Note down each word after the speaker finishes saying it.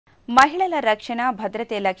మహిళల రక్షణ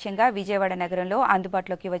భద్రతే లక్ష్యంగా విజయవాడ నగరంలో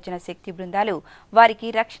అందుబాటులోకి వచ్చిన శక్తి బృందాలు వారికి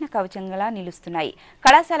రక్షణ కవచంగా నిలుస్తున్నాయి.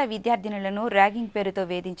 కళాశాల విద్యార్థినులను ర్యాగింగ్ పేరుతో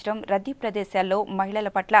వేధించడం, రద్దీ ప్రదేశాల్లో మహిళల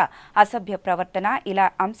పట్ల అసభ్య ప్రవర్తన ఇలా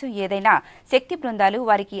అంశం ఏదైనా శక్తి బృందాలు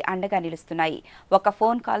వారికి అండగా నిలుస్తున్నాయి. ఒక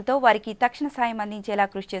ఫోన్ కాల్తో వారికి తక్షణ సాయం అందించేలా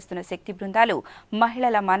కృషి చేస్తున్న శక్తి బృందాలు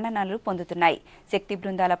మహిళల మన్ననలు పొందుతున్నాయి. శక్తి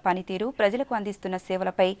బృందాల పనితీరు, ప్రజలకు అందిస్తున్న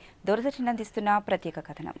సేవలపై దూరదర్శన్ అందిస్తున్న ప్రత్యేక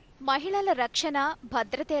కథనం. మహిళల రక్షణ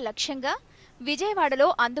భద్రతే లక్ష్యంగా విజయవాడలో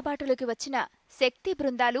అందుబాటులోకి వచ్చిన శక్తి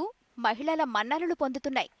బృందాలు మహిళల మన్ననలు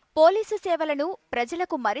పొందుతున్నాయి. పోలీసు సేవలను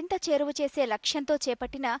ప్రజలకు మరింత చేరువ చేసే లక్ష్యంతో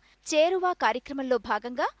చేపట్టిన చేరువ కార్యక్రమంలో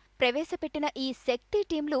భాగంగా ప్రవేశపెట్టిన ఈ శక్తి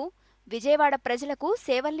టీంలు విజయవాడ ప్రజలకు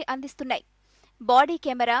సేవల్ని అందిస్తున్నాయి. బాడీ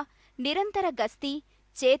కెమెరా, నిరంతర గస్తీ,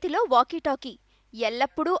 చేతిలో వాకీటాకీ,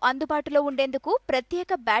 ఎల్లప్పుడూ అందుబాటులో ఉండేందుకు ప్రత్యేక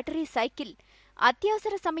బ్యాటరీ సైకిల్,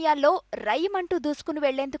 అత్యవసర సమయాల్లో రైమంటూ దూసుకుని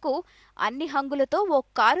వెళ్లేందుకు అన్ని హంగులతో ఓ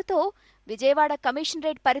కారుతో విజయవాడ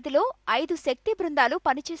కమిషనరేట్ పరిధిలో 5 శక్తి బృందాలు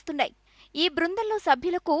పనిచేస్తున్నాయి. ఈ బృందంలో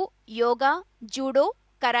సభ్యులకు yoga, judo,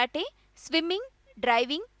 karate, swimming,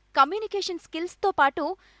 driving, communication స్కిల్స్తో పాటు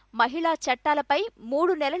మహిళా చట్టాలపై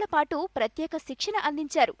 3 నెలల పాటు ప్రత్యేక శిక్షణ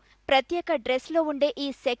అందించారు. ప్రత్యేక డ్రెస్లో ఉండే ఈ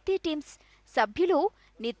శక్తి టీమ్స్ సభ్యులు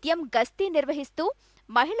నిత్యం గస్తీ నిర్వహిస్తూ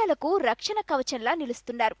మహిళలకు రక్షణ కవచంలా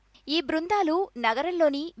నిలుస్తున్నారు. ఈ బృందాలు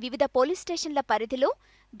నగరంలోని వివిధ పోలీస్ స్టేషన్ల పరిధిలో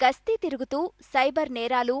గస్తీ తిరుగుతూ సైబర్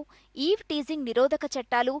నేరాలు, ఈవ్ టీజింగ్ నిరోధక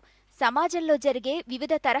చట్టాలు, సమాజంలో జరిగే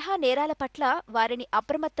వివిధ తరహా నేరాల పట్ల వారిని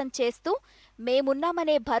అప్రమత్తం చేస్తూ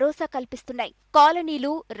మేమున్నామనే భరోసా కల్పిస్తున్నాయి.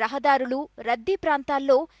 కాలనీలు, రహదారులు, రద్దీ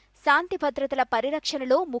ప్రాంతాల్లో శాంతి భద్రతల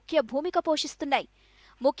పరిరక్షణలో ముఖ్య భూమిక పోషిస్తున్నాయి.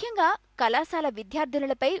 ముఖ్యంగా కళాశాల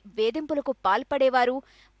విద్యార్థినులపై వేధింపులకు పాల్పడేవారు,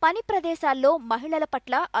 పని ప్రదేశాల్లో మహిళల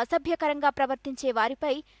పట్ల అసభ్యకరంగా ప్రవర్తించే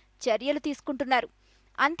వారిపై చర్యలు తీసుకుంటున్నారు.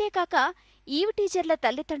 అంతేకాక ఈవ్ టీచర్ల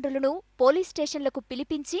తల్లిదండ్రులను పోలీస్ స్టేషన్లకు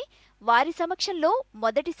పిలిపించి వారి సమక్షంలో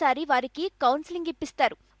మొదటిసారి వారికి కౌన్సిలింగ్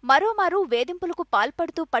ఇప్పిస్తారు. మరోమారు వేధింపులకు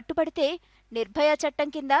పాల్పడుతూ పట్టుబడితే నిర్భయ చట్టం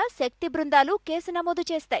కింద శక్తి బృందాలు కేసు నమోదు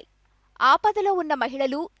చేస్తాయి. ఆపదలో ఉన్న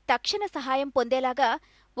మహిళలు తక్షణ సహాయం పొందేలాగా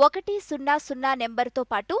 100 నెంబరుతో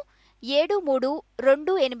పాటు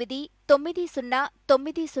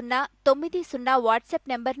 7328909090 వాట్సాప్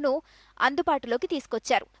నెంబర్ను అందుబాటులోకి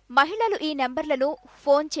తీసుకొచ్చారు. మహిళలు ఈ నెంబర్లను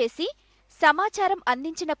ఫోన్ చేసి సమాచారం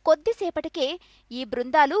అందించిన కొద్దిసేపటికే ఈ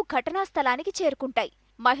బృందాలు ఘటనా స్థలానికి చేరుకుంటాయి.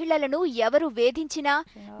 మహిళలను ఎవరు వేధించినా,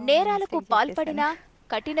 నేరాలకు పాల్పడినా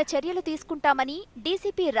కఠిన చర్యలు తీసుకుంటామని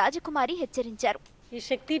డీసీపీ రాజకుమారి హెచ్చరించారు. ఈ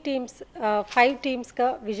శక్తి టీమ్స్ 5 టీమ్స్గా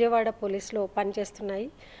విజయవాడ పోలీస్లో పనిచేస్తున్నాయి.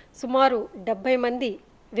 సుమారు 70 మంది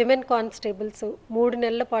విమెన్ కానిస్టేబుల్స్ 3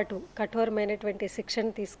 నెలల పాటు కఠోరమైనటువంటి శిక్షణ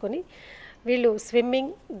తీసుకొని వీళ్ళు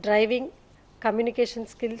స్విమ్మింగ్, డ్రైవింగ్,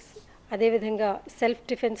 కమ్యూనికేషన్ స్కిల్స్, అదేవిధంగా సెల్ఫ్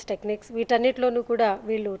డిఫెన్స్ టెక్నిక్స్ వీటన్నిటిలోనూ కూడా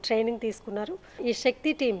వీళ్ళు ట్రైనింగ్ తీసుకున్నారు. ఈ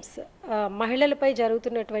శక్తి టీమ్స్ మహిళలపై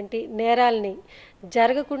జరుగుతున్నటువంటి నేరాల్ని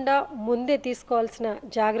జరగకుండా ముందే తీసుకోవాల్సిన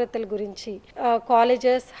జాగ్రత్తల గురించి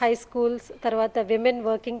కాలేజెస్, హై స్కూల్స్, తర్వాత విమెన్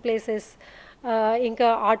వర్కింగ్ ప్లేసెస్, ఇంకా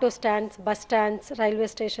auto stands, bus stands, railway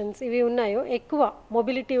stations ఇవి ఉన్నాయో ఎక్కువ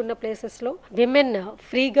మొబిలిటీ ఉన్న ప్లేసెస్లో విమెన్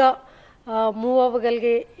ఫ్రీగా మూవ్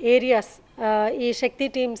అవ్వగలిగే ఏరియాస్ ఈ శక్తి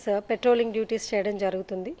టీమ్స్ పెట్రోలింగ్ డ్యూటీస్ చేయడం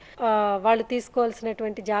జరుగుతుంది. వాళ్ళు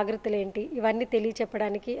తీసుకోవాల్సినటువంటి జాగ్రత్తలు ఏంటి ఇవన్నీ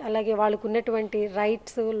తెలియచెప్పడానికి, అలాగే వాళ్ళకు ఉన్నటువంటి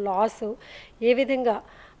రైట్స్, లాస్ ఏ విధంగా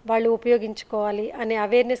వాళ్ళు ఉపయోగించుకోవాలి అనే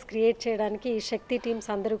అవేర్నెస్ క్రియేట్ చేయడానికి ఈ శక్తి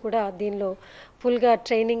టీమ్స్ అందరూ కూడా దీనిలో ఫుల్గా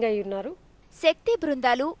ట్రైనింగ్ అయి ఉన్నారు. శక్తి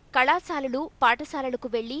బృందాలు కళాశాలలు, పాఠశాలలకు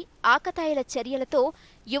వెళ్లి ఆకతాయిల చర్యలతో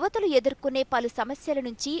యువతులు ఎదుర్కొనే పలు సమస్యల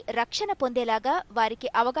నుంచి రక్షణ పొందేలాగా వారికి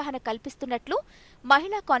అవగాహన కల్పిస్తున్నట్లు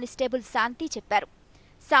మహిళా కానిస్టేబుల్ శాంతి చెప్పారు.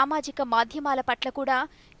 సామాజిక మాధ్యమాల పట్ల కూడా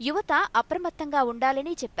యువత అప్రమత్తంగా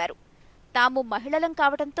ఉండాలని చెప్పారు. తాము మహిళలం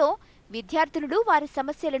కావడంతో విద్యార్థినులు వారి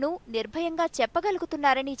సమస్యలను నిర్భయంగా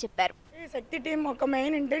చెప్పగలుగుతున్నారని చెప్పారు. ఈ శక్తి టీం ఒక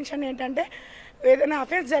మెయిన్ ఇంటెన్షన్ ఏంటంటే ఏదైనా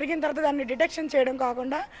అఫెన్స్ జరిగిన తర్వాత దాన్ని డిటెక్షన్ చేయడం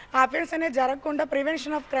కాకుండా ఆ అఫెన్స్ అనేది జరగకుండా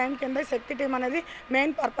ప్రివెన్షన్ ఆఫ్ క్రైమ్ కింద శక్తి టీం అనేది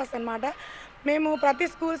మెయిన్ పర్పస్ అన్నమాట. మేము ప్రతి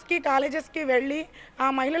స్కూల్స్కి, కాలేజెస్కి వెళ్ళి ఆ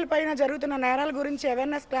మహిళల పైన జరుగుతున్న నేరాల గురించి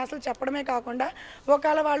అవేర్నెస్ క్లాసులు చెప్పడమే కాకుండా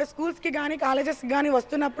ఒకవేళ వాళ్ళు స్కూల్స్కి కానీ కాలేజెస్కి కానీ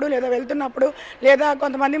వస్తున్నప్పుడు లేదా వెళ్తున్నప్పుడు, లేదా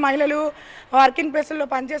కొంతమంది మహిళలు వర్కింగ్ ప్లేసుల్లో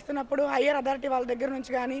పనిచేస్తున్నప్పుడు హయ్యర్ అథారిటీ వాళ్ళ దగ్గర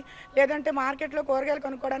నుంచి కానీ, లేదంటే మార్కెట్లో కూరగాయలు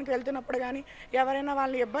కొనుక్కోవడానికి వెళ్తున్నప్పుడు కానీ ఎవరైనా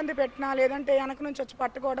వాళ్ళని ఇబ్బంది పెట్టినా, లేదంటే వెనక నుంచి వచ్చి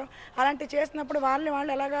పట్టుకోవడం అలాంటివి చేసినప్పుడు వాళ్ళు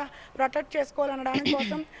ఎలాగా ప్రొటెక్ట్ చేసుకోవాలనడానికి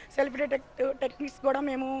కోసం సెల్ఫ్ డిటెక్ట్ టెక్నిక్స్ కూడా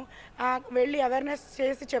మేము వెళ్ళి అవేర్నెస్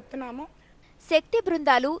చేసి చెప్తున్నాము. శక్తి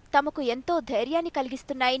బృందాలు తమకు ఎంతో ధైర్యాన్ని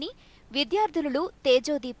కలిగిస్తున్నాయని విద్యార్థినులు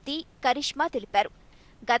తేజోదీప్తి, కరిష్మా తెలిపారు.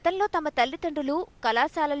 గతంలో తమ తల్లిదండ్రులు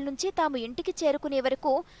కళాశాలల నుంచి తాము ఇంటికి చేరుకునే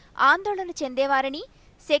వరకు ఆందోళన చెందేవారని,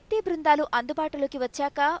 శక్తి బృందాలు అందుబాటులోకి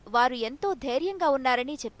వచ్చాక వారు ఎంతో ధైర్యంగా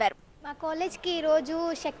ఉన్నారని చెప్పారు. మా కాలేజ్కి ఈరోజు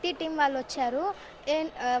శక్తి టీం వాళ్ళు వచ్చారు.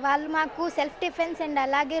 వాళ్ళు మాకు సెల్ఫ్ డిఫెన్స్ అండ్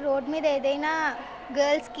అలాగే రోడ్ మీద ఏదైనా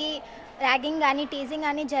గర్ల్స్కి ర్యాగింగ్ కానీ టీజింగ్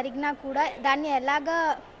కానీ జరిగినా కూడా దాన్ని ఎలాగా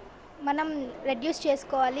మనం రెడ్యూస్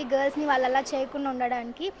చేసుకోవాలి, గర్ల్స్ని వాళ్ళు అలా చేయకుండా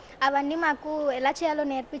ఉండడానికి అవన్నీ మాకు ఎలా చేయాలో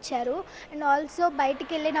నేర్పించారు. అండ్ ఆల్సో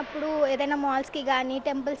బయటికి వెళ్ళినప్పుడు ఏదైనా మాల్స్కి కానీ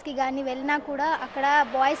టెంపుల్స్కి కానీ వెళ్ళినా కూడా అక్కడ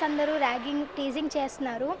బాయ్స్ అందరూ ర్యాగింగ్ టీజింగ్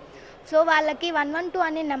చేస్తున్నారు. సో వాళ్ళకి 112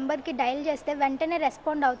 అనే నెంబర్కి డయల్ చేస్తే వెంటనే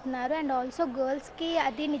రెస్పాండ్ అవుతున్నారు. అండ్ ఆల్సో గర్ల్స్కి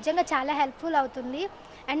అది నిజంగా చాలా హెల్ప్ఫుల్ అవుతుంది.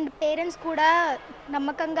 అండ్ పేరెంట్స్ కూడా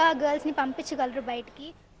నమ్మకంగా గర్ల్స్ని పంపించగలరు బయటికి.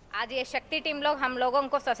 आज ये शक्ति टीम लोग हम लोगों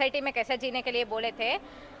को सोसाइटी में कैसे जीने के लिए बोले थे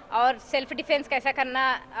और सेल्फ डिफेंस कैसा करना।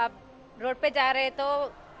 अब रोड पे जा रहे तो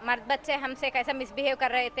मर्द बच्चे हमसे कैसा मिसबिहेव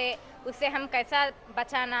कर रहे थे, उससे हम कैसा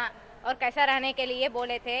बचाना और कैसा रहने के लिए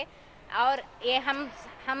बोले थे। और ये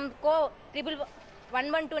हमको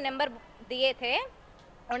 112 नंबर दिए थे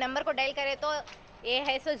और नंबर को डायल करे तो ये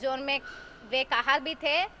है सो जोन में वे कहा भी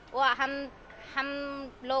थे वो हम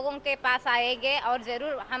लोगों के पास आएंगे और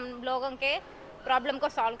ज़रूर हम लोगों के ప్రాబ్లం को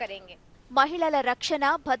సాల్వ్ करेंगे. మహిళల రక్షణ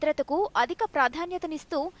భద్రతకు అధిక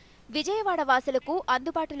ప్రాధాన్యతనిస్తూ విజయవాడ వాసులకు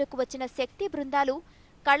అందుబాటులోకి వచ్చిన శక్తి బృందాలు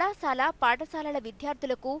కళాశాల పాఠశాలల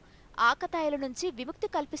విద్యార్థులకు ఆకతాయిల నుంచి విముక్తి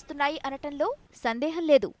కల్పిస్తున్నాయి అనటంలో సందేహం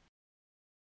లేదు.